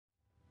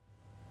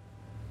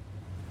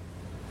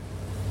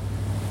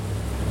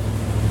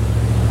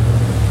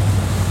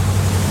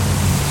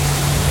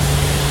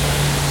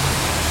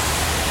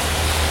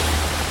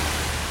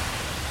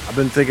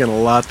been thinking a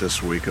lot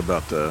this week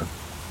about the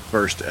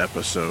first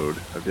episode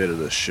I did of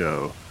this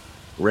show.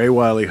 Ray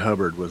Wiley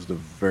Hubbard was the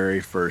very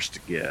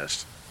first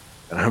guest.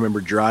 And I remember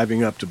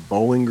driving up to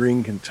Bowling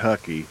Green,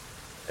 Kentucky,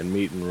 and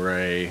meeting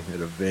Ray at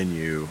a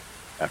venue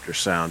after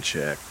sound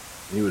check.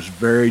 He was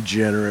very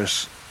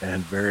generous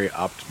and very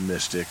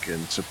optimistic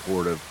and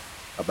supportive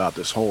about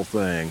this whole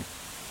thing.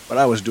 But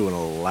I was doing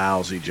a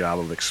lousy job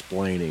of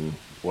explaining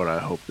what I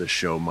hoped this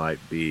show might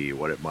be,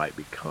 what it might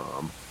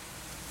become.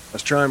 I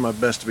was trying my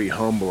best to be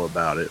humble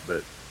about it,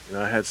 but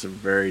I had some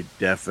very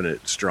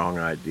definite, strong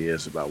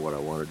ideas about what I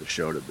wanted the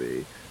show to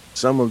be.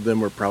 Some of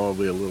them were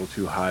probably a little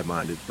too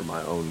high-minded for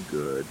my own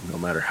good, no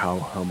matter how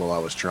humble I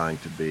was trying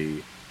to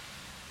be.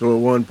 So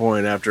at one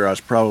point, after I was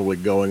probably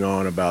going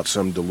on about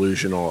some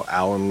delusional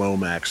Alan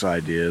Lomax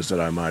ideas that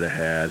I might have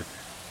had,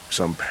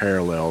 some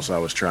parallels I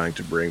was trying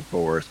to bring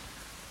forth,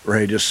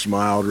 Ray just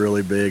smiled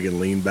really big and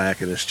leaned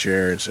back in his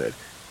chair and said,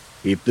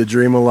 "Keep the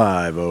dream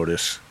alive,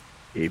 Otis.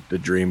 Keep the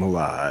dream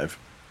alive."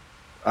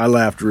 I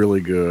laughed really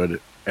good,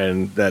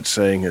 and that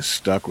saying has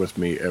stuck with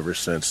me ever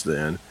since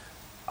then.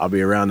 I'll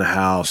be around the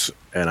house,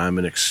 and I'm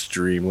an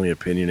extremely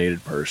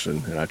opinionated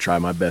person, and I try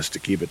my best to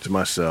keep it to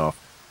myself,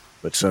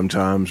 but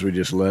sometimes we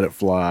just let it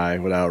fly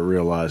without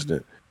realizing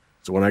it.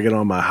 So when I get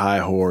on my high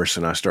horse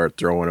and I start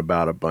throwing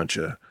about a bunch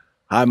of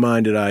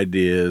high-minded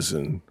ideas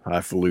and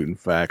highfalutin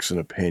facts and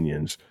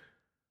opinions,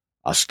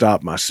 I'll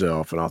stop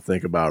myself and I'll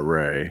think about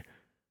Ray.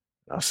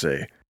 I'll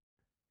say,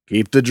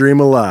 "Keep the dream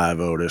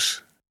alive,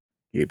 Otis.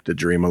 Keep the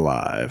dream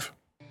alive."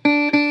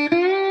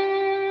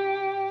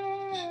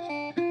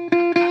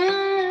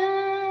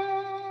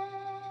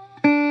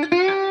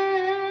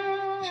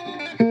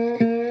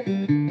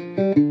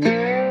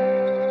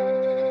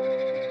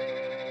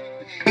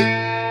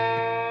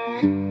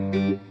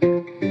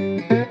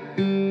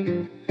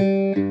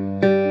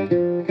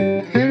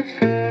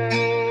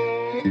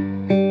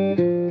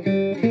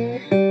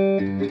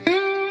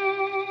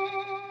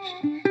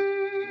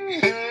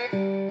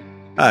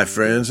 Hi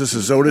friends, this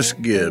is Otis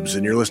Gibbs,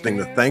 and you're listening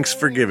to Thanks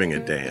for Giving a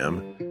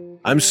Damn.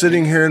 I'm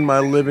sitting here in my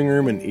living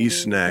room in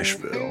East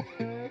Nashville.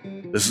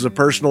 This is a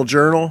personal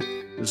journal.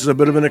 This is a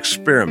bit of an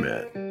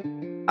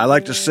experiment. I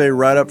like to say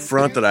right up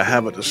front that I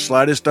haven't the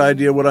slightest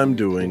idea what I'm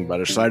doing, but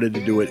I decided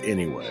to do it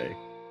anyway.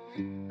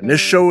 And this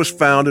show was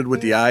founded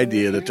with the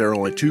idea that there are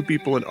only two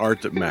people in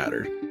art that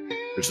matter.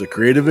 There's the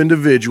creative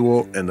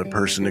individual and the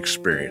person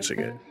experiencing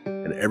it,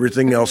 and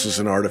everything else is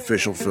an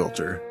artificial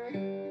filter.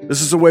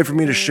 This is a way for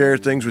me to share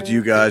things with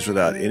you guys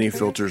without any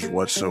filters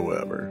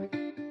whatsoever.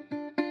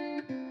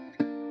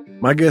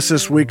 My guest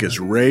this week is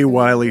Ray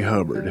Wiley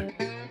Hubbard.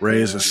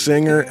 Ray is a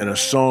singer and a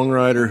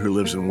songwriter who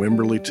lives in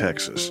Wimberley,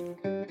 Texas.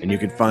 And you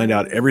can find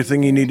out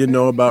everything you need to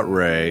know about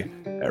Ray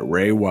at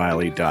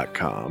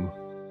raywiley.com.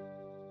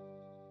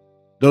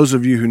 Those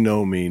of you who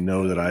know me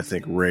know that I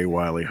think Ray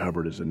Wiley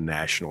Hubbard is a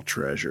national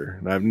treasure,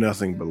 and I have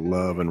nothing but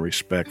love and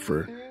respect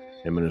for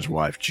him and his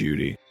wife,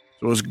 Judy.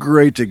 So it was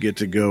great to get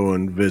to go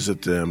and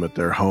visit them at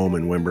their home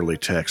in Wimberley,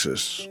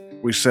 Texas.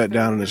 We sat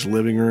down in his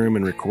living room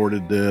and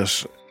recorded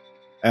this.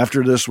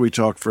 After this, we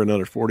talked for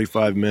another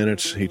 45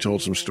 minutes. He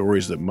told some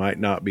stories that might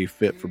not be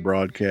fit for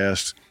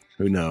broadcast.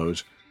 Who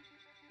knows?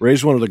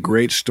 Ray's one of the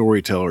great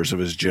storytellers of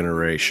his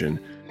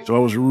generation, so I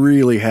was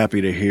really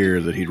happy to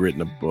hear that he'd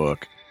written a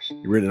book.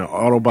 He'd written an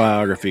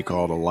autobiography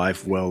called A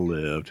Life Well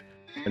Lived,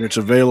 and it's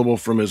available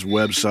from his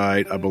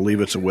website. I believe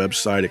it's a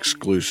website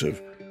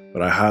exclusive,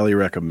 but I highly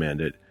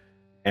recommend it.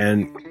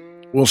 And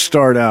we'll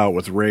start out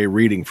with Ray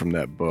reading from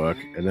that book,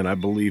 and then I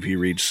believe he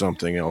reads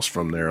something else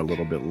from there a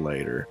little bit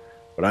later.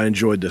 But I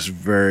enjoyed this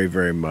very,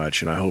 very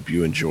much, and I hope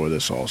you enjoy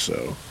this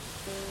also.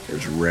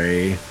 Here's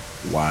Ray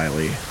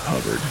Wiley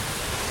Hubbard.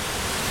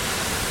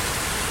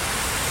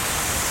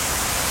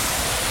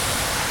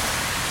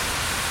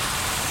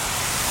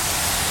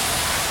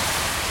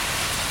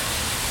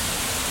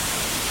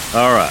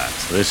 All right,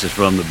 so this is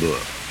from the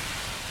book.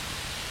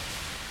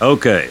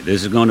 Okay,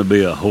 this is going to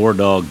be a whore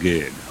dog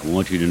gig. I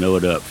want you to know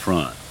it up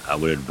front. I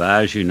would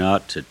advise you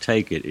not to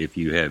take it if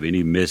you have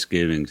any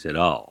misgivings at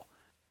all.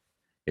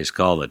 It's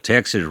called the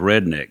Texas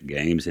Redneck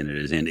Games, and it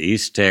is in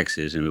East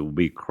Texas, and it will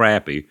be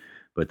crappy,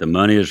 but the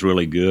money is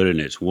really good, and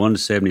it's one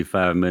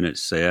 75-minute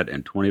set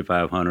and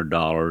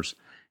 $2,500,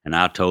 and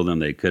I told them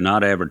they could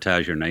not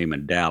advertise your name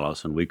in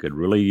Dallas, and we could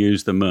really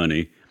use the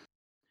money.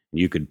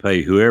 You could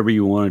pay whoever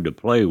you wanted to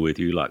play with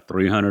you, like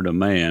 $300 a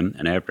man,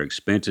 and after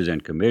expenses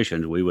and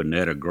commissions, we would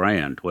net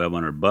 $1,000,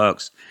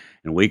 $1,200,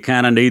 and we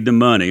kind of need the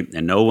money,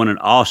 and no one in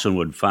Austin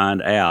would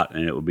find out,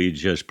 and it would be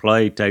just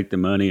play, take the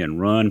money,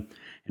 and run.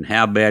 And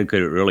how bad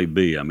could it really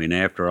be? I mean,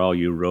 after all,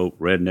 you wrote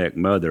Redneck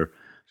Mother,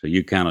 so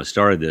you kind of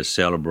started this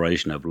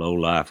celebration of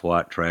low-life,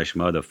 white trash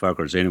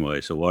motherfuckers anyway,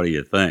 so what do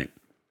you think?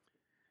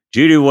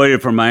 Judy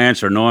waited for my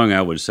answer knowing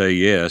I would say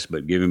yes,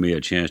 but giving me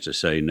a chance to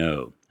say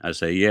no. I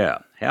say, yeah,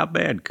 how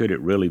bad could it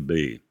really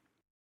be?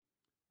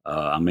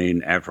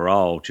 After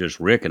all, just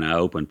Rick and I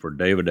opened for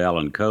David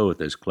Allen Coe at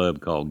this club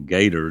called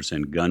Gators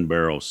in Gun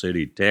Barrel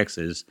City,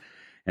 Texas,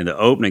 and the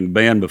opening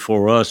band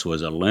before us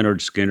was a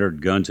Leonard Skinner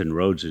Guns N'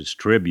 Roses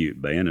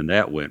tribute band, and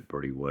that went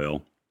pretty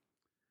well.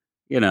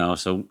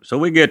 So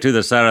we get to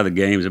the side of the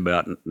games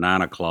about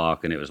 9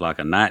 o'clock, and it was like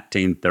a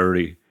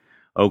 1930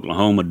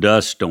 Oklahoma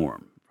dust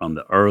storm. From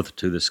the earth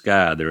to the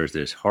sky, there is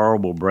this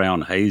horrible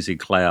brown hazy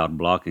cloud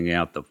blocking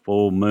out the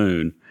full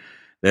moon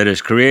that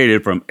is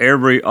created from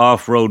every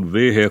off-road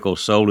vehicle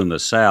sold in the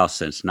South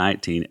since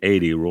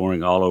 1980,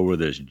 roaring all over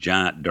this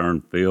giant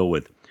darn field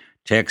with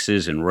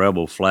Texas and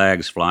rebel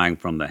flags flying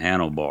from the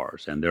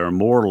handlebars. And there are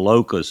more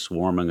locusts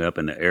swarming up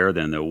in the air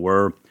than there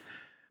were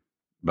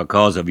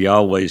because of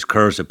Yahweh's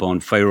curse upon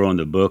Pharaoh in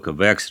the book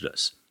of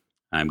Exodus.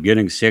 I'm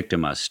getting sick to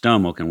my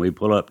stomach, and we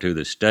pull up to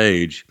the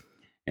stage,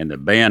 and the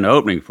band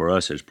opening for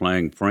us is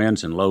playing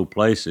Friends in Low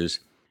Places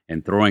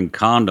and throwing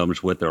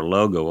condoms with their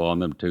logo on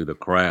them to the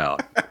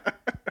crowd.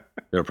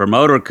 The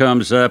promoter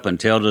comes up and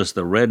tells us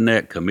the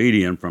redneck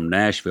comedian from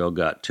Nashville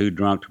got too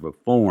drunk to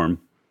perform,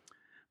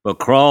 but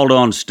crawled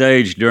on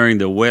stage during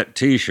the wet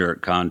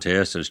T-shirt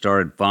contest and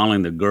started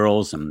fondling the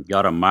girls and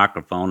got a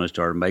microphone and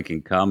started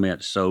making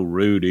comments so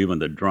rude even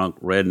the drunk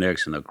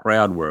rednecks in the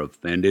crowd were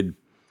offended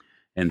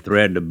and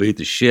threatened to beat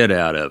the shit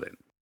out of him.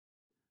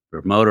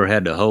 The promoter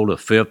had to hold a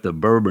fifth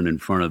of bourbon in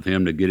front of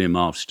him to get him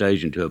off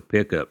stage into a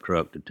pickup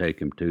truck to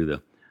take him to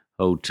the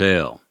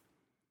hotel.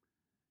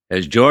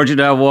 As George and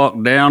I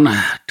walk down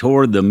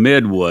toward the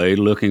midway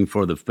looking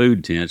for the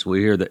food tents,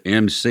 we hear the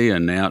MC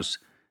announce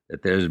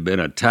that there's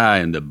been a tie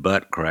in the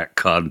butt crack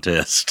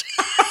contest.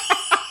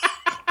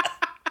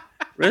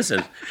 This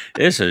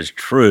is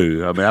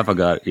true. I mean, I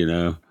forgot,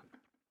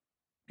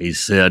 He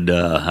said,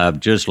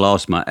 I've just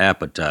lost my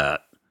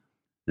appetite.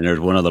 And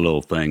there's one other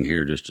little thing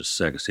here, just a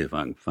second, see if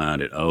I can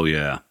find it. Oh,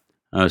 yeah.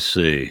 I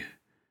see.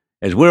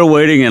 As we're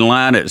waiting in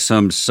line at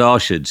some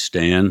sausage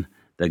stand,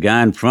 the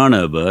guy in front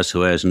of us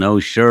who has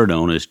no shirt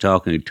on is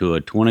talking to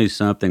a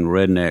 20-something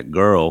redneck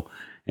girl,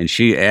 and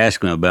she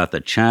asked him about the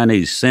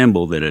Chinese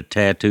symbol that had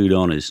tattooed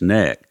on his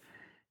neck.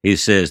 He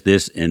says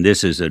this, and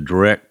this is a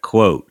direct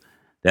quote,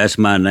 "That's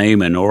my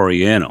name in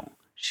Oriental."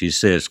 She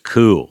says,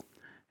 "Cool."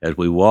 As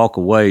we walk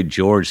away,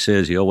 George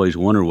says he always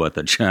wondered what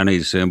the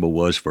Chinese symbol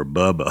was for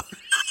Bubba.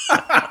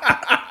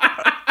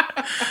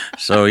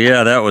 So,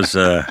 yeah, that was,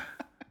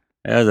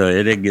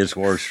 it gets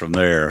worse from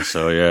there.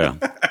 So, yeah,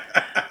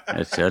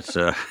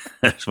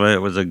 that's why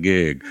it was a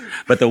gig.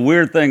 But the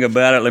weird thing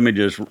about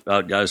it,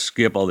 I'll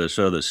skip all this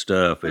other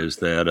stuff, is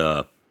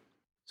that,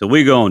 so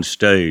we go on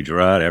stage,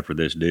 right, after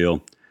this deal.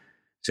 It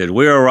said,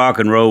 "We are rock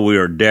and roll, we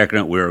are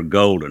decadent, we are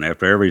golden."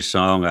 After every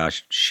song, I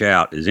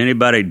shout, "Is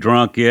anybody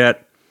drunk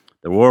yet?"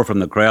 The roar from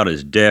the crowd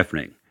is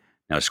deafening.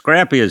 Now,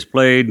 Scrappy has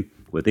played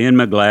with Ian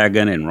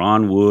McLagan, and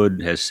Ron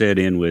Wood has set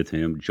in with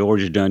him.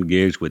 George has done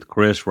gigs with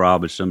Chris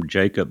Robinson,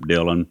 Jacob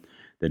Dylan,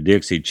 the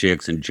Dixie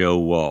Chicks, and Joe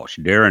Walsh.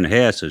 Darren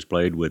Hess has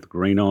played with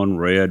Green on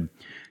Red,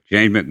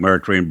 James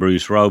McMurtry, and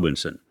Bruce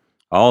Robinson.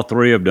 All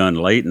three have done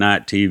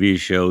late-night TV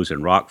shows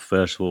and rock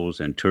festivals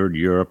and toured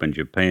Europe and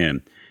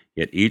Japan.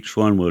 Yet each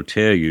one will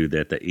tell you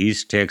that the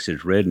East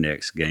Texas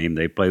Rednecks game,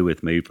 they play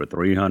with me for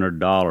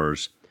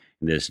 $300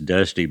 this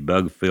dusty,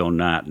 bug-filled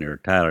night near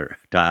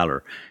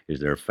Tyler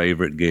is their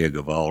favorite gig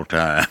of all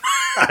time.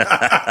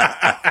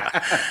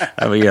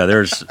 I mean, yeah,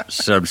 there's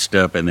some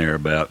stuff in there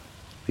about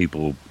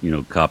people,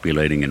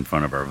 copulating in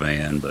front of our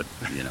van, but,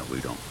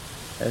 we don't.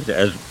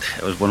 That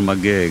was one of my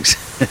gigs.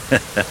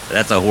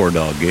 That's a Whore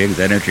Dog gig. Does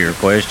that answer your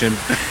question?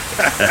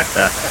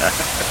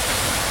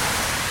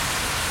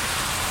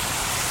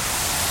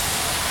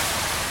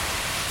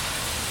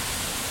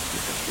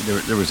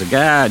 There was a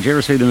guy, did you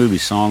ever see the movie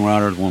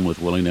Songwriters, one with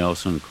Willie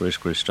Nelson, Chris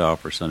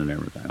Christopherson, and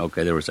everything?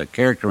 Okay, there was a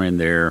character in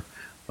there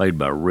played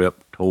by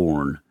Rip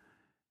Torn,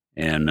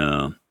 and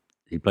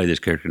he played this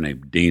character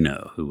named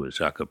Dino, who was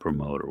like a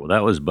promoter. Well,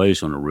 that was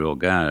based on a real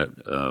guy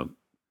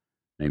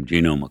named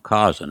Gino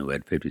McCausland, who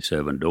had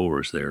 57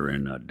 Doors there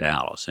in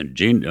Dallas. And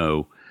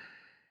Gino,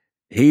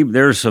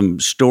 there's some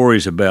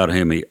stories about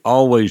him. He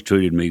always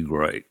treated me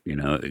great,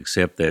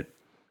 except that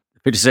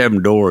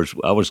 57 Doors,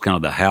 I was kind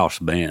of the house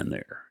band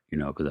there.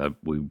 Because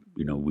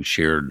we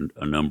shared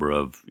a number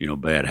of,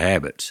 bad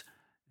habits.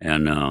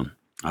 And I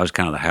was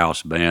kind of the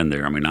house band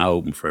there. I mean, I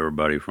opened for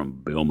everybody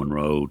from Bill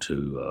Monroe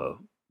to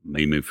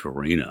Mimi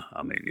Farina.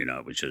 I mean,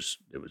 it was just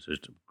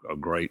a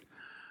great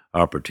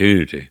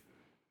opportunity.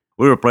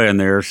 We were playing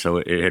there, so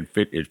it had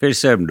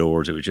 57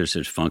 Doors. It was just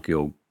this funky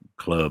old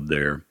club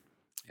there.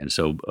 And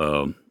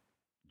so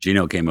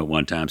Gino came up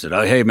one time and said,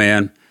 "Oh, hey,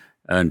 man,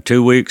 in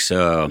 2 weeks,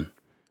 I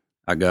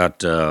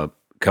got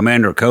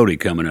Commander Cody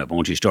coming up.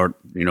 Won't you start,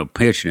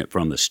 pitching it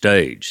from the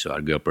stage?" So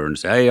I'd go up there and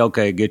say, "Hey,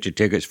 okay, get your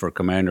tickets for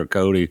Commander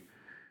Cody.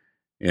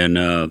 And,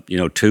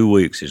 2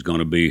 weeks he's going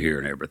to be here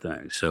and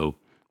everything." So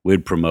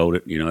we'd promote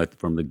it,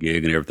 from the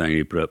gig and everything.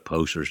 He'd put up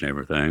posters and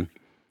everything.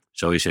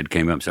 So he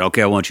came up and said,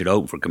 "Okay, I want you to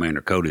open for Commander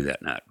Cody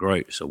that night."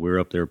 Great. So we're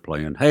up there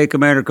playing. "Hey,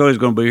 Commander Cody's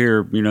going to be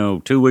here,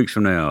 2 weeks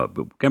from now.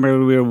 Commander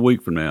will be here a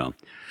week from now."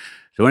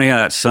 So anyhow,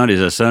 that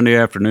Sunday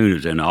afternoon. It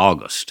was in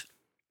August.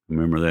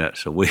 Remember that?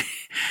 So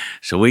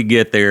we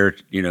get there,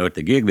 at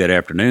the gig that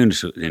afternoon.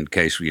 So in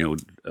case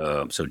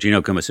so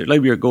Gino come and said, go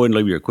ahead and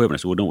leave your equipment.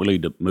 I said, well, don't we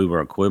need to move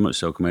our equipment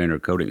so Commander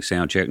Cody can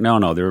sound check?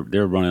 No, they're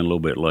running a little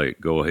bit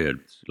late. Go ahead,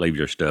 leave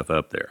your stuff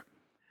up there.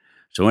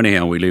 So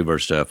anyhow, we leave our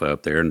stuff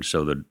up there, and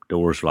so the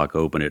doors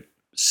open at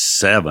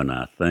 7,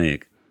 I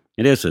think.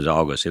 And this was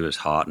August. It was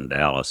hot in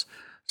Dallas.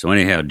 So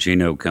anyhow,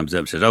 Gino comes up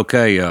and says,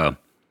 okay.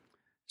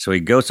 So he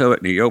goes up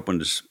and he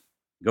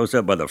goes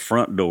up by the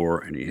front door,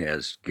 and he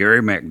has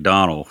Gary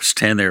McDonald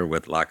stand there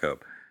with like a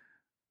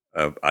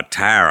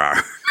tire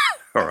iron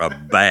or a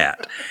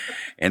bat.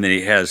 And then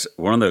he has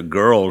one of the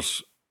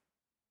girls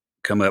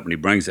come up, and he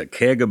brings a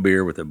keg of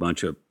beer with a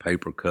bunch of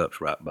paper cups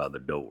right by the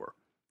door.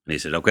 And he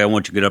said, okay, I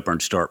want you to get up there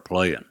and start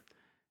playing.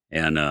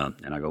 And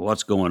I go,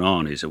 what's going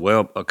on? He said,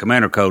 well,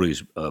 Commander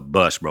Cody's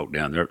bus broke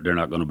down. They're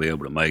not going to be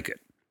able to make it.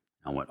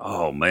 I went,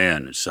 oh,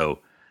 man. And so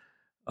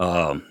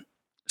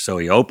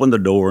he opened the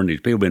door, and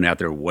these people been out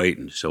there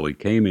waiting. So he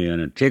came in,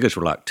 and tickets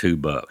were like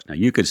 $2. Now,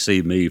 you could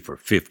see me for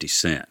 50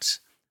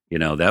 cents.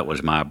 That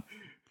was my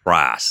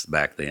price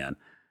back then.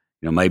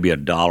 Maybe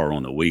 $1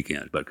 on the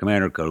weekends. But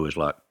Commander Cody was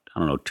like, I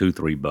don't know,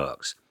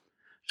 $2-3.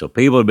 So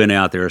people had been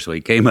out there, so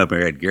he came up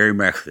there, had Gary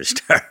Mack with his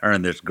tire,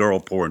 and this girl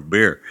pouring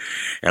beer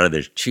out of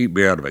this cheap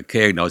beer out of a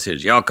keg. And he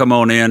says, y'all come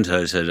on in. So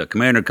he says,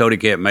 Commander Cody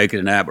can't make it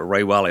tonight, but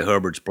Ray Wiley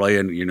Hubbard's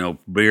playing,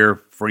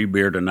 free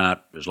beer tonight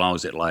as long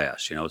as it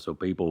lasts. So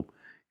people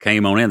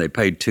came on in. They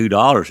paid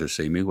 $2 to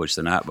see me, which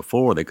the night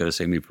before they could have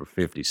seen me for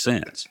 50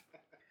 cents.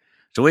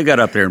 So we got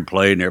up there and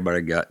played, and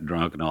everybody got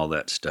drunk and all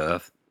that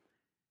stuff.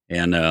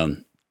 And,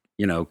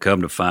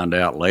 come to find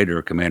out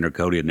later, Commander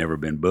Cody had never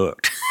been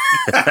booked.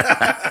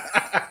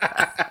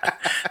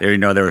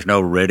 There was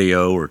no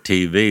radio or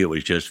TV. It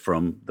was just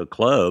from the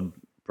club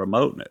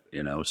promoting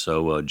it,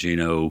 So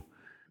Gino,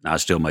 I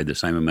still made the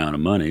same amount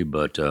of money,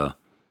 but,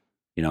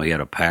 he had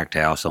a packed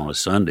house on a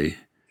Sunday,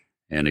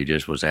 and he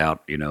just was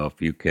out, a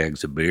few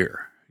kegs of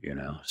beer,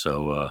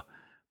 So,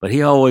 but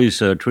he always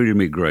treated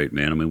me great,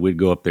 man. I mean, we'd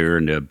go up there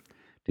and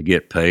to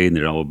get paid, and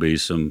there'd always be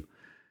some,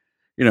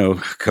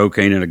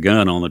 cocaine and a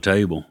gun on the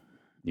table.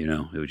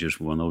 It was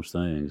just one of those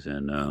things,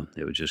 and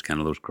it was just kind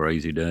of those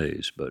crazy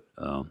days. But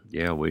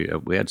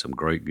we had some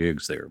great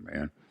gigs there,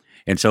 man.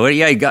 And so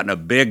he got in a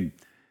big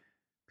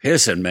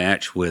pissing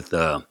match with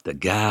the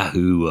guy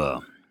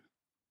who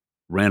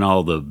ran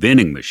all the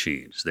vending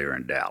machines there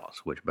in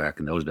Dallas, which back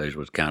in those days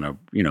was kind of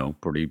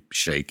pretty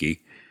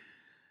shaky.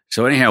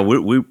 So anyhow,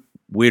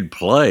 we'd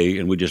play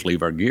and we'd just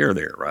leave our gear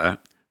there, right?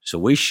 So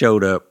we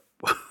showed up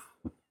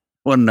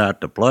one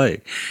night to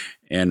play.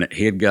 And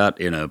he had got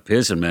in a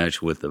pissing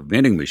match with the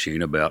vending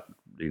machine about,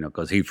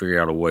 because he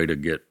figured out a way to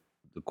get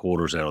the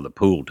quarters out of the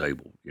pool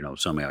table.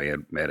 Somehow he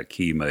had a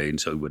key made, and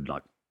so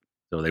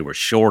they were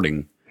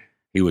shorting.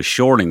 He was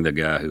shorting the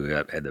guy who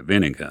had the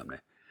vending company.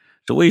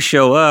 So we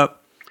show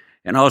up,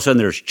 and all of a sudden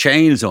there's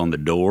chains on the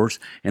doors,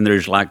 and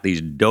there's like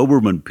these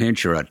Doberman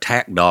Pinscher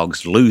attack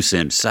dogs loose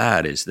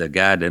inside. As the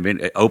guy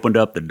that opened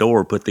up the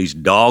door, put these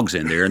dogs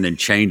in there, and then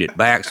chained it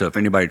back. So if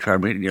anybody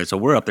tried to, so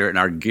we're up there, and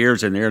our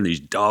gear's in there, and these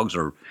dogs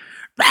are,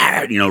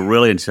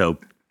 really. And so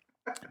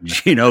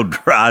Gino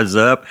dries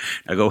up.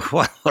 I go,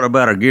 what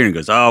about our gear? And he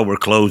goes, oh, we're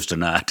closed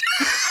tonight.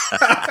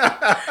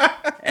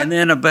 And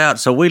then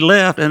so we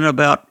left, and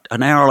about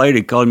an hour later,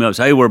 he called me up and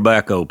said, hey, we're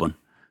back open.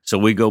 So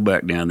we go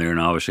back down there, and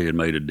obviously had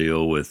made a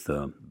deal with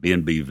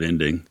B&B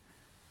Vending,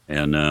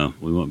 and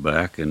we went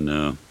back and,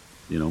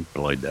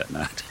 played that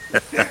night.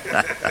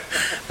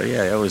 But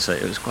yeah, it was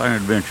quite an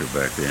adventure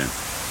back then.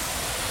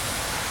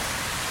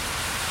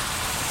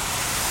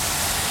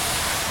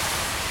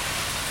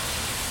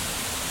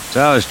 So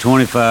I was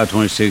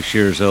 26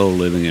 years old,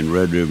 living in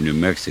Red River, New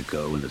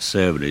Mexico in the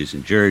 70s,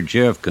 and Jerry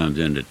Jeff comes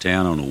into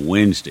town on a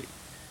Wednesday.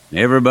 And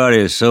everybody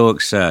is so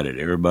excited.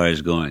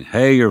 Everybody's going,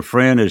 hey, your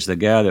friend is the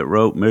guy that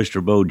wrote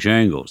Mr.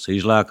 Bojangles.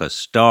 He's like a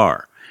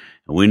star.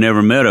 And we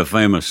never met a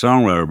famous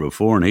songwriter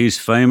before, and he's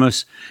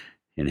famous,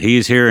 and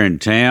he's here in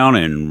town,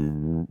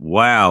 and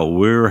wow,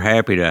 we're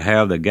happy to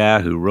have the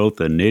guy who wrote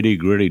the Nitty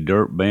Gritty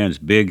Dirt Band's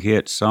big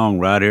hit song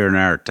right here in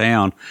our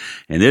town.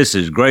 And this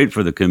is great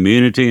for the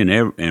community,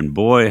 and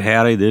boy,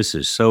 howdy, this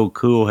is so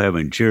cool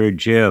having Jerry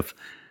Jeff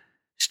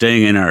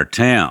staying in our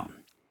town.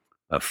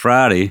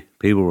 Friday,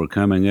 people were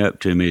coming up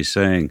to me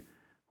saying,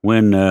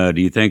 when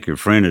do you think your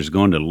friend is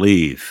going to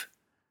leave?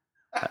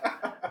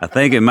 I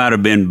think it might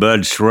have been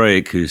Bud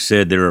Shrake who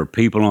said there are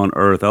people on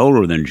earth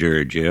older than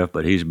Jerry Jeff,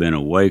 but he's been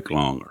awake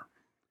longer.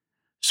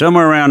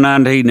 Somewhere around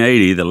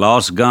 1980, the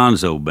Los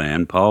Gonzo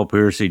Band, Paul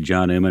Piercy,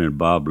 John Emmett, and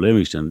Bob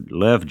Livingston,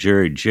 left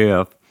Jerry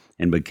Jeff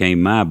and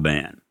became my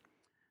band.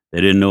 They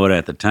didn't know it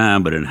at the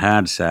time, but in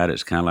hindsight,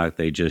 it's kind of like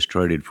they just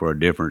traded for a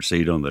different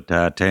seat on the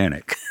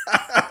Titanic.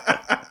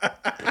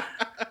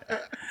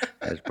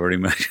 That's pretty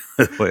much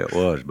the way it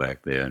was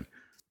back then.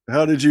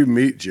 How did you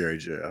meet Jerry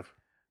Jeff?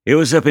 It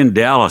was up in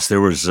Dallas.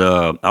 There was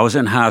I was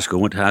in high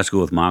school, went to high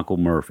school with Michael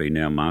Murphy,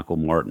 now Michael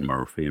Martin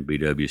Murphy, and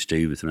B.W.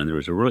 Stevenson, and there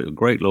was a really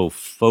great little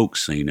folk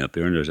scene up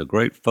there, and there's a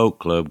great folk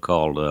club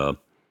called the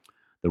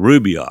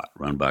Rubaiyat,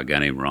 run by a guy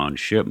named Ron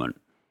Shipman.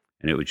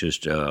 and it was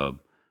just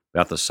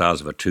about the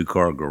size of a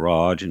 2-car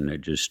garage, and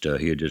it just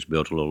he had just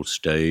built a little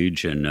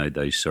stage, and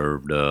they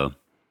served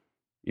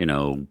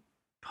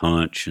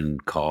punch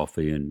and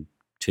coffee and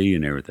tea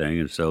and everything.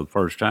 And so the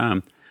first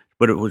time,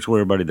 but it was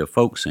where everybody the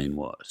folk scene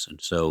was,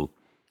 and so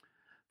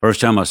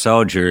first time I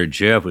saw Jerry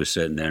Jeff was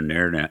sitting down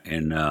there,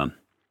 and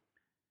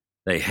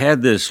they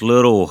had this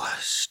little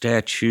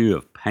statue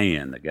of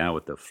Pan, the guy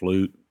with the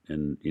flute,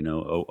 and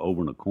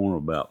over in the corner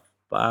about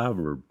 5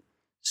 or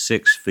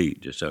 6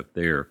 feet, just up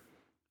there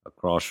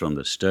across from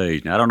the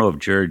stage. Now I don't know if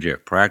Jerry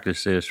Jeff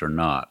practiced this or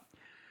not,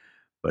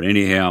 but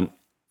anyhow,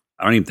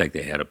 I don't even think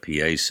they had a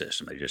PA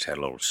system. They just had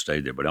a little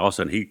stage there. But all of a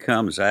sudden he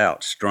comes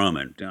out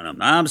strumming,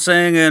 I'm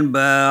singing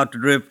about the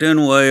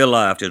drifting way of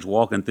life, just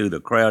walking through the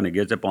crowd, and he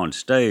gets up on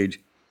stage.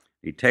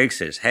 He takes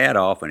his hat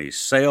off and he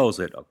sails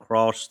it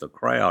across the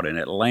crowd, and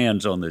it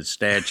lands on the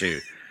statue.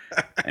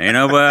 Ain't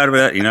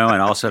nobody, and all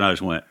of a sudden I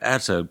just went,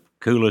 that's the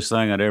coolest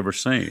thing I'd ever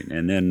seen.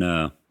 And then,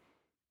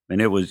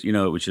 and it was, it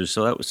was just,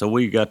 so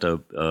we got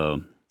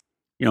to,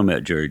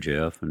 met Jerry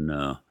Jeff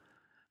and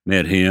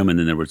met him. And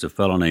then there was a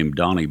fellow named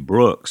Donnie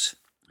Brooks,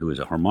 who was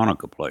a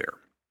harmonica player.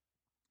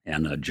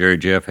 And Jerry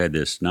Jeff had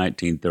this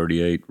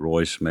 1938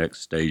 Roy Smeck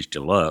Stage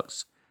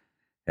Deluxe,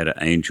 had an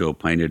angel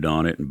painted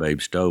on it, and Babe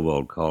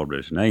Stovall called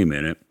his name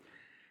in it.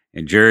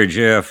 And Jerry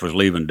Jeff was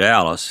leaving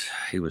Dallas.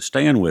 He was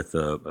staying with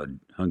a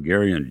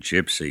Hungarian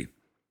gypsy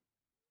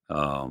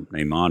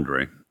named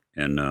Andre.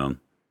 And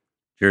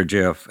Jerry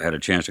Jeff had a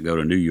chance to go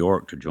to New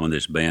York to join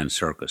this band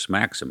Circus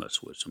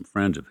Maximus with some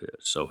friends of his.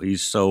 So he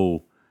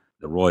sold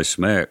the Roy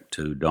Smeck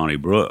to Donnie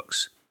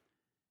Brooks.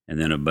 And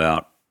then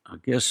about,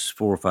 4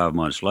 or 5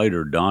 months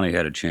later, Donnie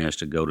had a chance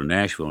to go to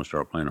Nashville and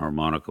start playing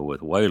harmonica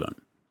with Waylon.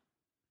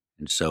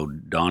 And so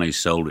Donnie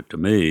sold it to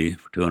me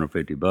for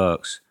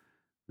 $250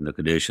 in the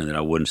condition that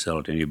I wouldn't sell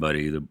it to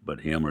anybody either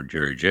but him or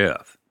Jerry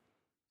Jeff.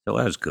 So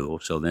that was cool.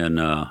 So then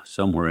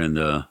somewhere in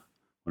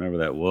whenever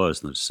that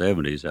was, in the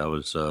 70s, I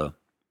was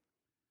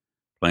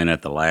playing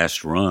at the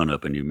Last Run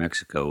up in New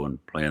Mexico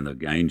and playing the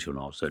Angel, and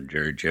all of a sudden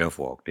Jerry Jeff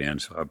walked in.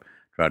 So I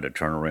tried to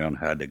turn around and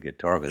hide the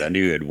guitar because I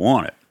knew he'd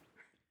want it.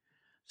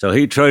 So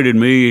he traded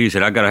me. He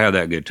said, I got to have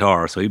that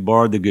guitar. So he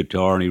borrowed the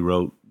guitar and he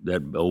wrote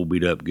that old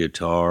beat up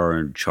guitar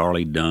and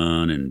Charlie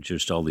Dunn and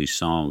just all these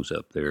songs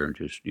up there. And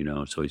just,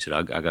 so he said,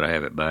 I got to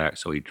have it back.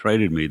 So he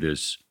traded me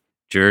this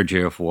Jerry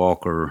Jeff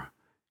Walker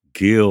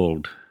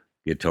Guild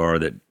guitar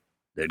that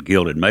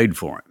Guild had made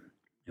for him.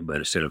 But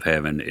instead of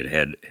having, it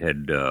had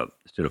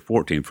instead of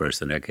 14 frets,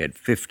 the neck had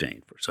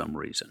 15 for some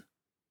reason.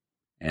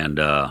 And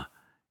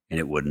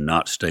it would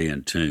not stay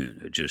in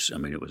tune. It just,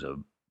 it was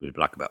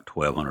like about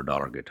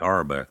 $1,200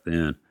 guitar back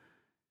then.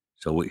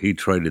 So he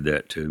traded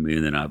that to me,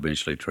 and then I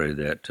eventually traded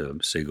that to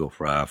Siegel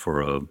Fry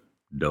for a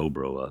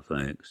Dobro, I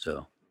think.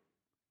 So,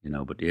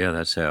 but yeah,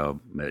 that's how I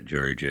met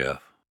Jerry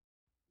Jeff.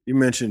 You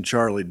mentioned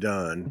Charlie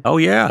Dunn. Oh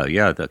yeah,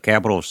 the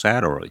Capitol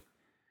Saddlery.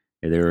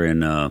 They're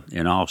in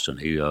Austin.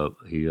 He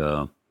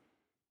was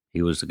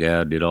the guy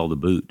that did all the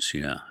boots,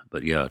 yeah.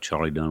 But yeah,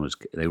 Charlie Dunn was.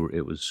 I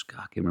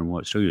can't remember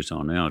what studio it's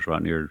on now. It's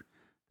right near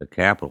the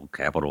Capitol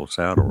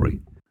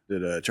Saddlery.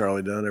 Did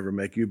Charlie Dunn ever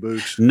make you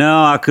boots?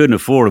 No, I couldn't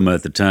afford them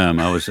at the time.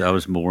 I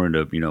was more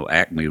into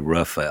Acme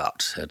Rough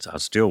Outs. I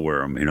still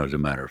wear them, as a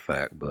matter of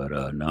fact. But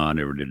no, I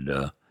never did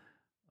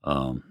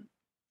have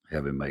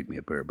him make me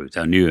a pair of boots.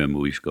 I knew him.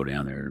 We used to go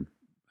down there and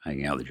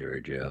hang out with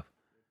Jerry Jeff.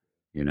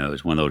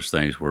 It's one of those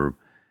things where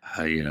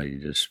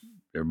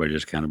everybody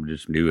just kind of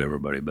just knew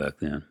everybody back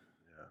then.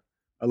 Yeah,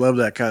 I love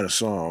that kind of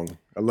song.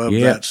 I love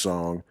that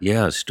song.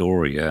 Yeah,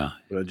 story. Yeah,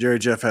 but Jerry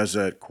Jeff has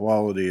that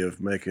quality of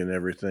making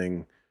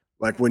everything.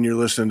 Like when you're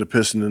listening to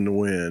Pissin' in the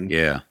Wind.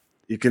 Yeah.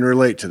 You can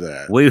relate to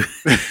that.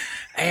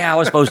 I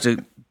was supposed to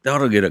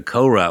get a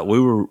co-write. We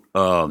were,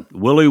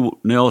 Willie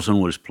Nelson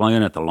was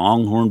playing at the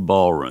Longhorn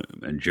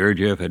Ballroom, and Jerry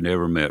Jeff had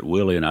never met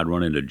Willie, and I'd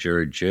run into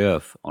Jerry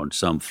Jeff on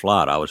some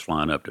flight. I was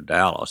flying up to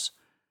Dallas,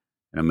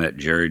 and I met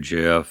Jerry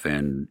Jeff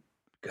and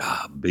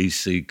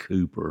B.C.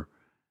 Cooper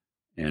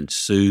and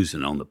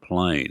Susan on the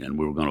plane, and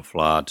we were going to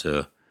fly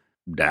to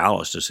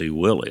Dallas to see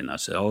Willie. And I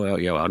said, oh,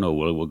 yeah, I know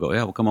Willie. We'll go.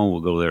 Yeah, well, come on, we'll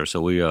go there. So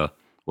we,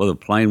 the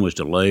plane was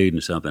delayed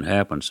and something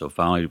happened. So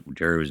finally,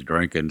 Jerry was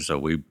drinking. So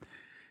we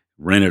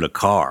rented a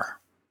car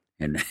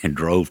and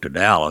drove to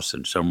Dallas.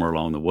 And somewhere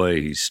along the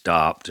way, he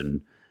stopped and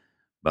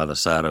by the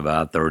side of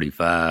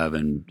I-35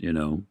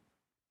 and,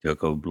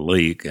 took a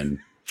leak and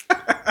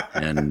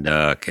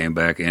came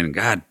back in.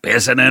 God,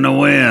 Pissin' in the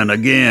Wind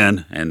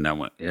again. And I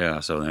went, yeah.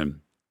 So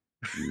then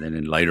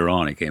later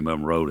on, he came up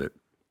and wrote it.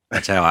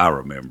 That's how I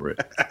remember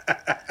it.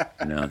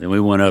 Then we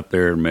went up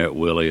there and met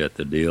Willie at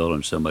the deal,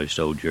 and somebody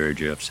stole Jerry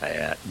Jeff's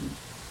hat. And,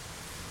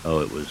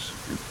 it was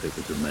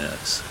a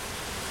mess.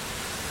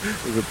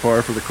 Was it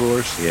par for the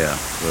course? Yeah,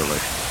 really.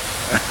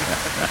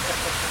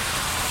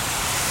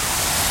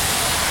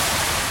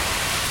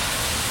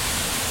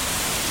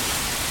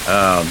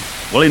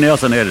 Willie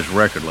Nelson had his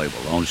record label,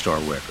 Lone Star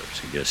Records.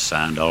 He just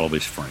signed all of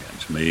his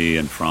friends, me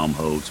and From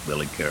Holtz,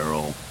 Billy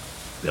Carroll,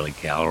 Billy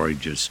Callery,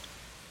 just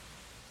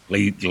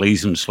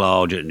Gleason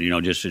Slaw,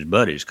 just his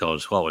buddies,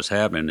 because what was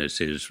happening is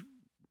his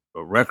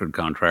a record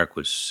contract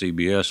with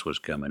CBS was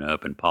coming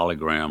up, and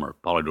Polygram or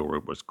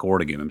Polydor was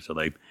courting him, so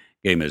they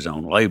gave him his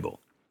own label.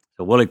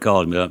 So Willie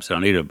called me up and said,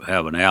 I need to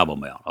have an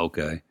album out.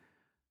 Okay.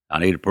 I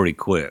need it pretty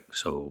quick.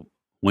 So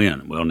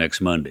when? Well,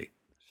 next Monday.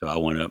 So I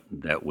went up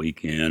that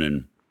weekend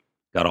and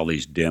got all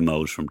these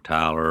demos from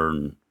Tyler,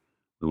 and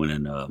we went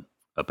in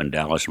up in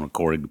Dallas and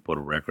recorded and put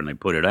a record, and they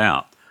put it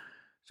out.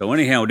 So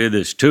anyhow, we did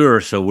this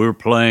tour. So we were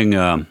playing,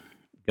 did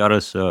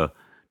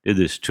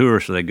this tour.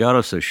 So they got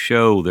us a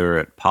show there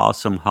at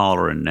Possum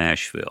Holler in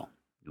Nashville,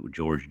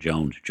 George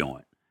Jones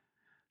joint.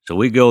 So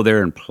we go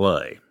there and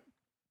play.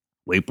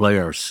 We play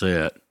our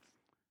set.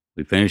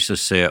 We finish the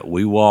set.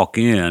 We walk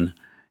in,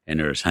 and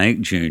there's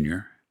Hank Jr.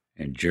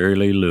 and Jerry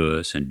Lee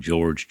Lewis and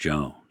George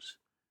Jones.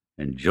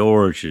 And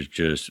George is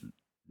just,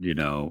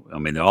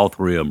 all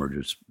three of them are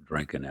just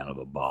drinking out of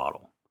a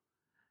bottle.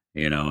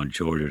 And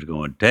George is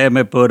going,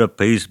 Tammy, put a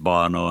peace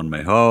bond on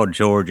me. Oh,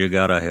 George, you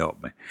got to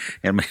help me.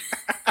 And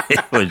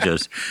it was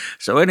just,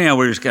 so anyhow,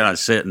 we're just kind of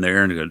sitting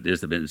there.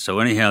 And so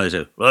anyhow, they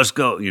said, let's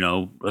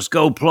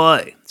go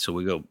play. So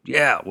we go,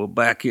 yeah, we'll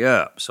back you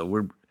up.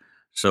 So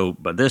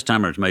by this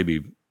time, there's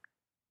maybe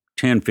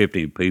 10,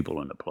 15 people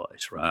in the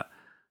place, right?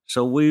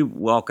 So we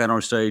walk out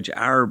on stage.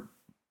 Our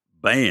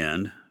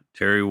band,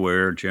 Terry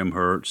Ware, Jim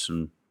Hertz,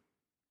 and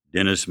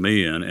Dennis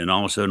Meehan, and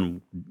all of a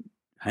sudden,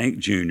 Hank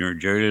Jr.,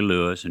 Jerry Lee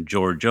Lewis, and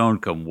George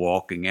Jones come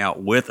walking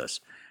out with us.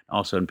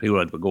 All of a sudden,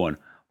 people are going,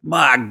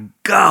 my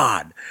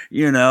God,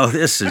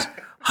 this is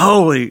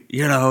holy,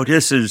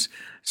 this is.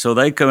 So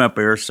they come up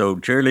there. So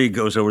Jerry Lee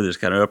goes over this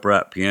kind of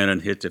upright piano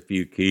and hits a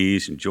few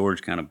keys, and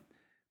George kind of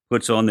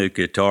puts on the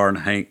guitar, and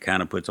Hank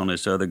kind of puts on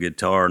this other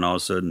guitar, and all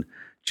of a sudden,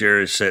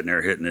 Jerry's sitting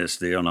there hitting this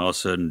deal, and all of a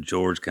sudden,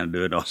 George kind of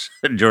do it, and all of a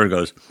sudden, George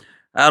goes,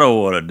 I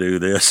don't want to do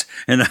this.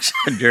 And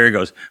Jerry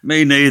goes,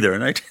 me neither.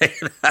 And they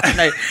take it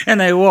out and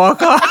they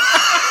walk off.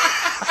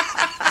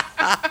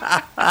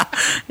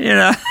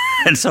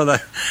 And so they're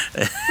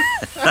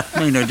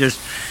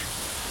just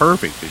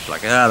perfect. It's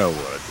like, I don't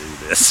want to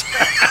do this.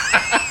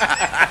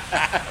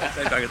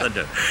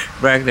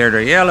 Back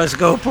there, yeah, let's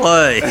go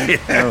play.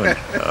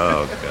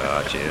 Oh,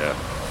 gosh, yeah.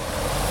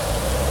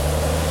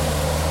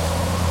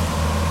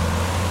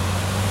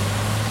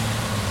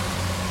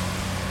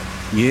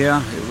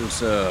 Yeah, it was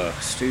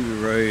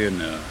Stevie Ray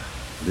and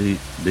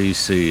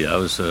D.C. I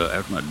was,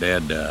 after my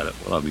dad died,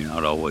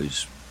 I'd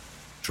always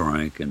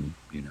drank and,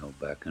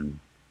 back in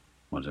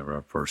whenever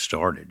I first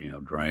started,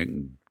 drank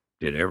and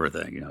did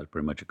everything. I was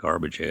pretty much a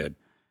garbage head.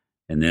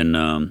 And then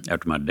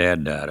after my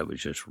dad died, it was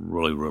just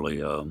really,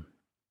 really,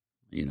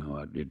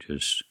 it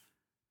just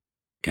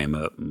came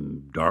up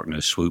and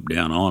darkness swooped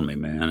down on me,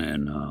 man.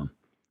 And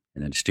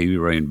then Stevie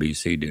Ray and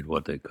B.C. did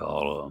what they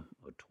call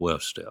a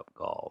 12-step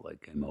call. They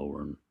came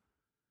over and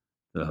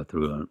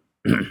through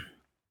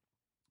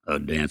a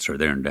dancer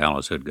there in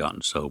Dallas who had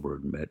gotten sober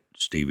and met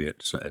Stevie at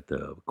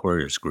the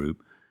Aquarius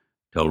group,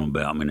 told him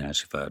about me and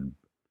asked if I'd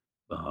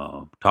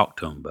talk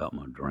to him about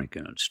my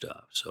drinking and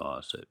stuff. So I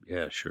said,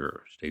 yeah,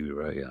 sure. Stevie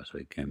Ray, so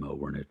he came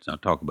over, and I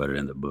talk about it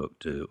in the book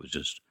too. It was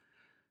just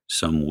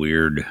some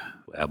weird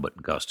Abbott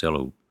and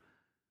Costello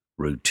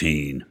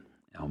routine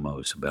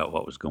almost about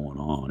what was going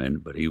on.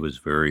 But he was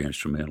very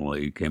instrumental.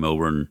 He came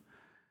over and,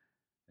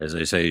 as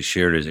they say, he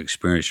shared his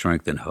experience,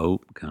 strength, and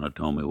hope, kind of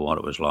told me what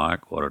it was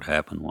like, what had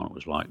happened, what it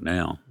was like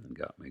now, and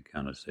got me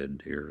kind of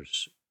said,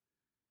 here's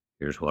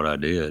what I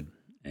did,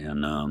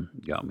 and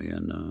got me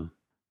into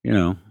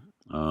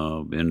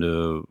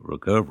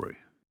recovery.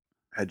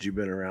 Had you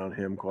been around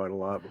him quite a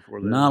lot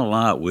before that? Not a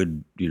lot.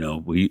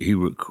 He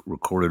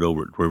recorded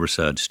over at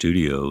Riverside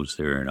Studios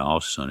there in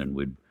Austin,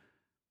 and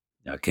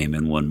I came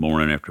in one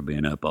morning after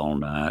being up all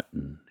night,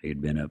 and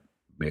he'd been up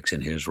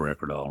mixing his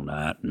record all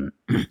night, and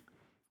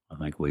I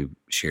think we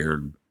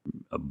shared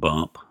a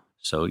bump.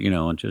 So,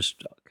 and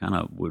just kind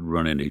of would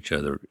run into each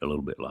other a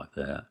little bit like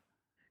that.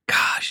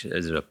 Gosh,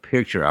 there's a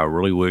picture I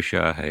really wish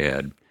I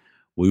had.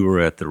 We were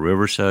at the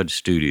Riverside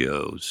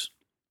Studios,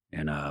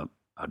 and I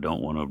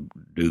don't want to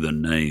do the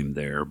name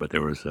there, but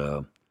there was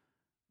another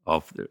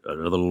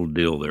little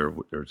deal there.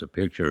 There's a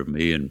picture of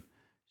me and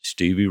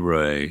Stevie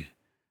Ray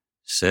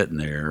sitting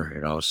there,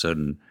 and all of a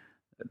sudden,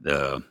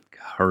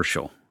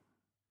 Herschel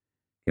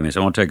came in.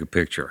 So I want to take a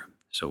picture.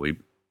 So we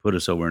put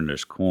us over in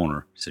this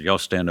corner. He said, y'all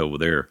stand over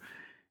there.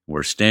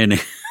 We're standing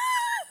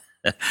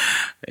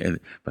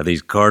by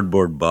these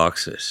cardboard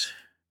boxes.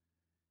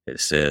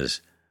 It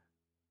says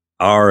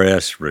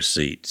RS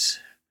receipts.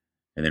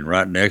 And then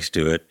right next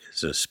to it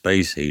is a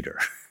space heater.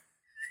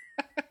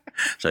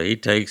 So he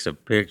takes a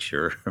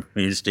picture of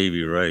me and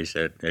Stevie Ray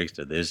sat next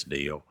to this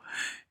deal.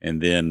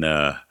 And then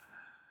I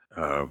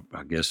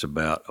guess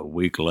about a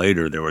week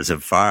later, there was a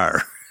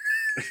fire.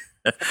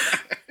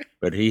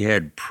 But he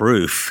had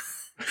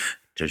proof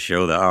to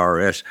show the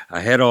IRS.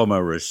 I had all my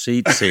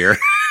receipts here,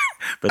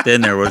 but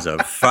then there was a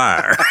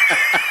fire.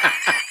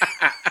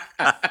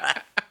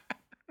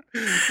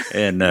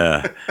 And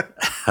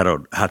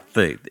I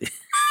think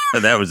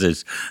That was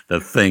the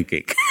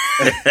thinking.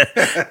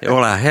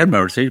 Well, I had my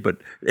receipts, but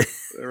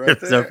Right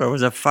there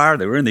was a fire.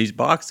 They were in these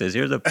boxes.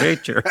 Here's a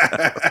picture.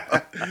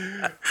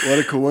 What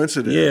a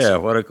coincidence. Yeah,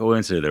 what a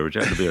coincidence. There was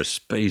trying to be a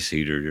space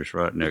heater just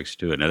right next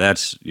to it. Now,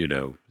 that's,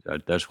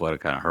 that's what I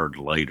kind of heard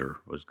later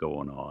was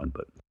going on.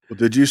 But Well,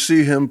 did you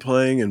see him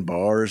playing in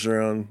bars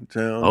around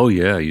town? oh,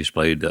 yeah, he used to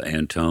play the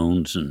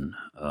Antones, and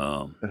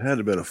It had to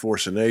have been a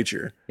force of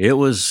nature. it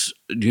was,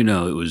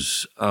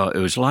 it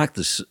was like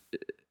this.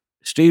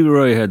 Stevie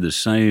Ray had the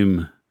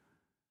same,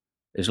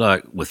 it's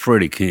like with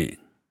Freddie King,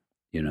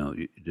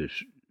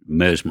 just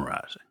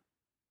mesmerizing.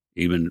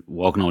 Even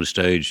walking on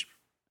stage,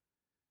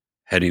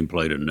 had him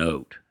played a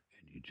note,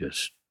 and you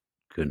just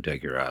couldn't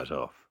take your eyes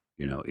off,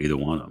 either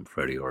one of them,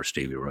 Freddie or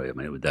Stevie Ray. I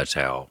mean, that's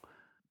how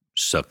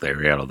sucked the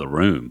air out of the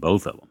room,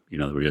 both of them.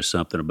 There was just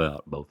something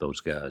about both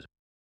those guys.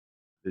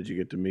 Did you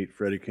get to meet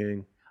Freddie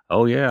King?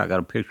 Oh, yeah, I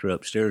got a picture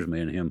upstairs of me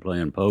and him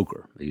playing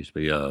poker. He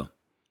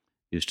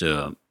used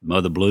to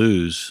Mother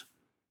Blues.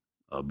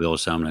 Bill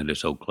Simon had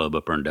this old club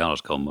up there in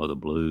Dallas called Mother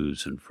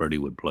Blues, and Freddie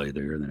would play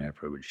there. And then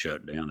after it would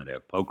shut down, they'd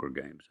have poker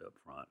games up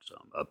front. So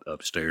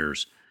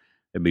upstairs,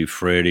 it'd be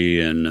Freddie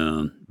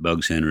and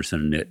Bugs Henderson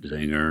and Ned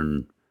Zinger,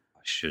 and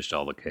it's just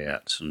all the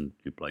cats, and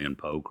you're playing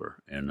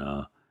poker. And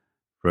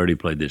Freddie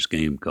played this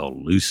game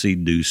called Lucy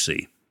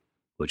Deucey,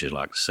 which is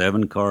like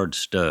 7-card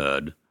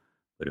stud,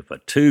 but if a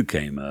 2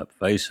 came up,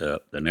 face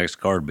up, the next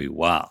card would be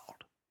wild.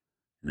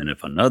 And then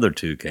if another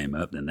 2 came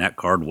up, then that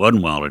card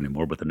wasn't wild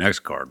anymore, but the next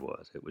card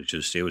was.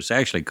 It was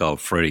actually called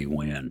Freddie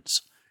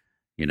Wins,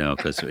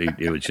 because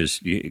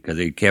because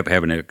he kept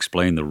having to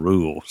explain the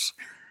rules.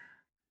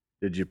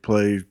 Did you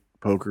play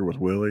poker with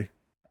Willie?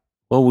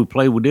 Well, we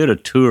did a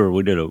tour.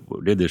 We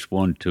did this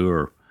one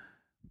tour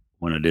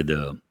when I did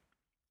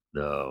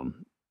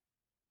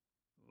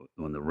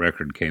when the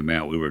record came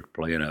out. We were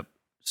playing up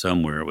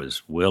somewhere. It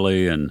was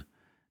Willie and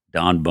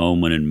Don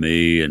Bowman and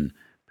me and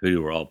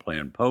Pootie were all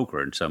playing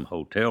poker in some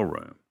hotel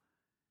room.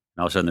 And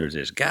all of a sudden, there's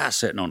this guy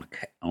sitting on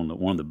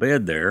one of the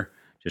bed there,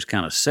 just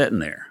kind of sitting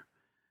there.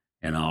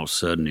 And all of a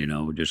sudden,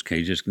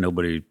 just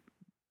nobody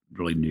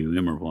really knew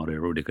him or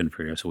whatever. They couldn't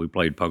figure out. So we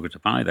played poker. So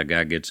finally, that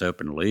guy gets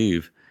up and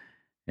leave.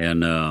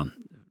 And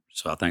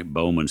so I think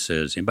Bowman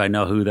says, "Anybody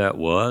know who that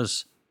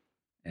was?"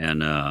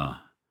 And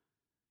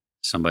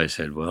somebody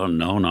said, "Well,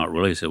 no, not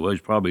really." He said, "Well, he's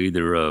probably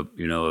either a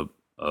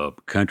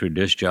country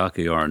disc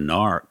jockey or a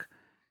narc."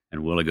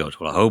 And Willie goes,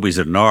 "Well, I hope he's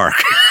a narc."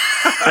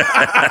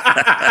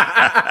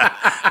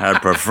 I'd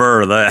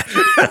prefer that.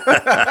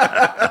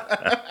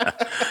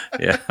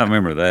 Yeah, I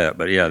remember that.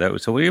 But yeah,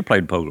 so we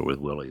played poker with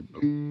Willie.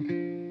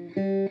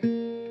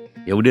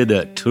 Yeah, we did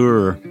that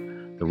tour.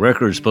 The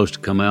record is supposed to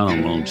come out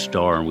on Lone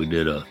Star, and we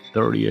did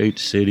 38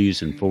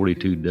 cities in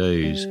 42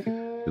 days.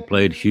 We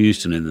played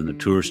Houston, and then the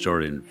tour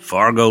started in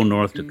Fargo,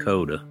 North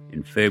Dakota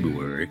in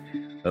February,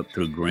 up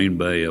through Green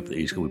Bay, up the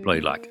East Coast. We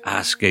played like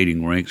ice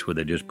skating rinks where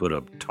they just put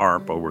a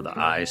tarp over the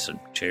ice and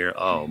chair.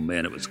 Oh,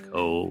 man, it was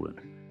cold.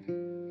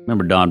 And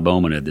remember Don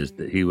Bowman had this,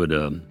 that he would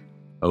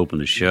open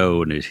the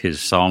show, and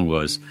his song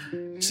was,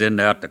 "Send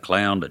out the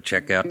clown to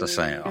check out the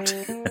sound."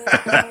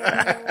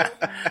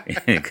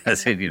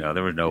 Because,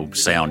 there was no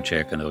sound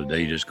check in those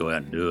days. You just go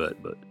out and do it.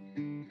 But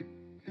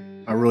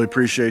I really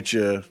appreciate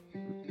you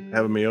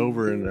having me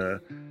over and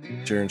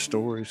sharing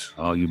stories.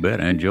 Oh, you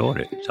bet. I enjoyed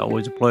it. It's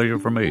always a pleasure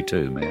for me,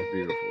 too, man.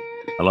 Beautiful.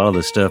 A lot of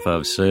the stuff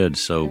I've said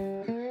so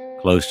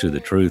close to the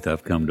truth,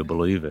 I've come to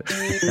believe it.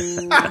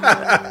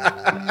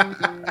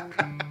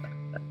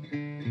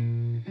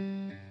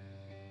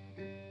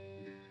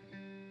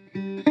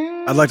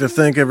 I'd like to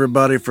thank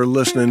everybody for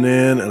listening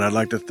in, and I'd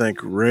like to thank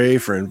Ray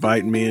for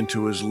inviting me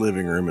into his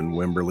living room in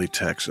Wimberley,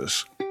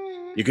 Texas.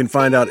 You can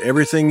find out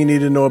everything you need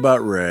to know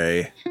about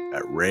Ray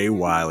at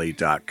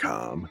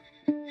raywiley.com.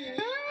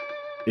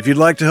 If you'd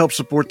like to help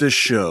support this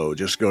show,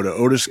 just go to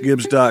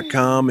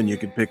otisgibbs.com and you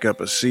can pick up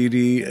a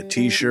CD, a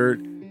t-shirt.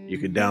 You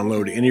can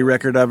download any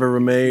record I've ever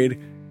made.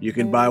 You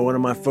can buy one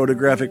of my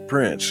photographic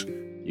prints.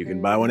 You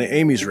can buy one of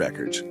Amy's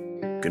records.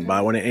 You can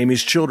buy one of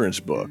Amy's children's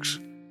books.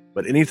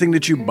 But anything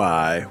that you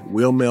buy,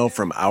 we'll mail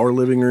from our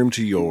living room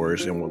to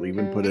yours, and we'll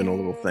even put in a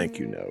little thank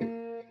you note.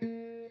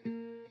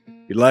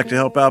 If you'd like to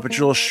help out but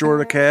you're a little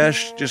short of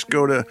cash, just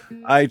go to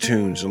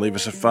iTunes and leave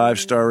us a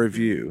 5-star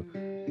review.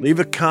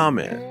 Leave a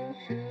comment.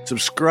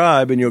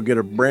 Subscribe and you'll get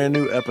a brand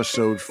new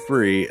episode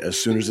free as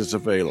soon as it's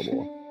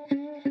available.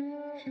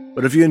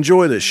 But if you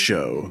enjoy this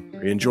show,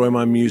 or you enjoy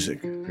my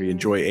music, or you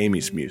enjoy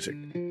Amy's music,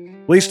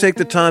 please take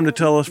the time to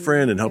tell a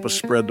friend and help us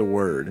spread the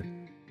word.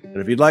 And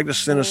if you'd like to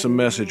send us a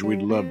message,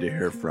 we'd love to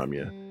hear from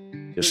you.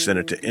 Just send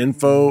it to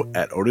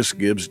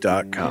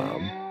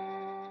info@otisgibbs.com.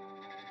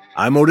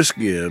 I'm Otis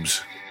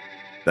Gibbs.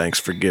 Thanks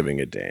for giving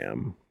a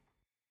damn.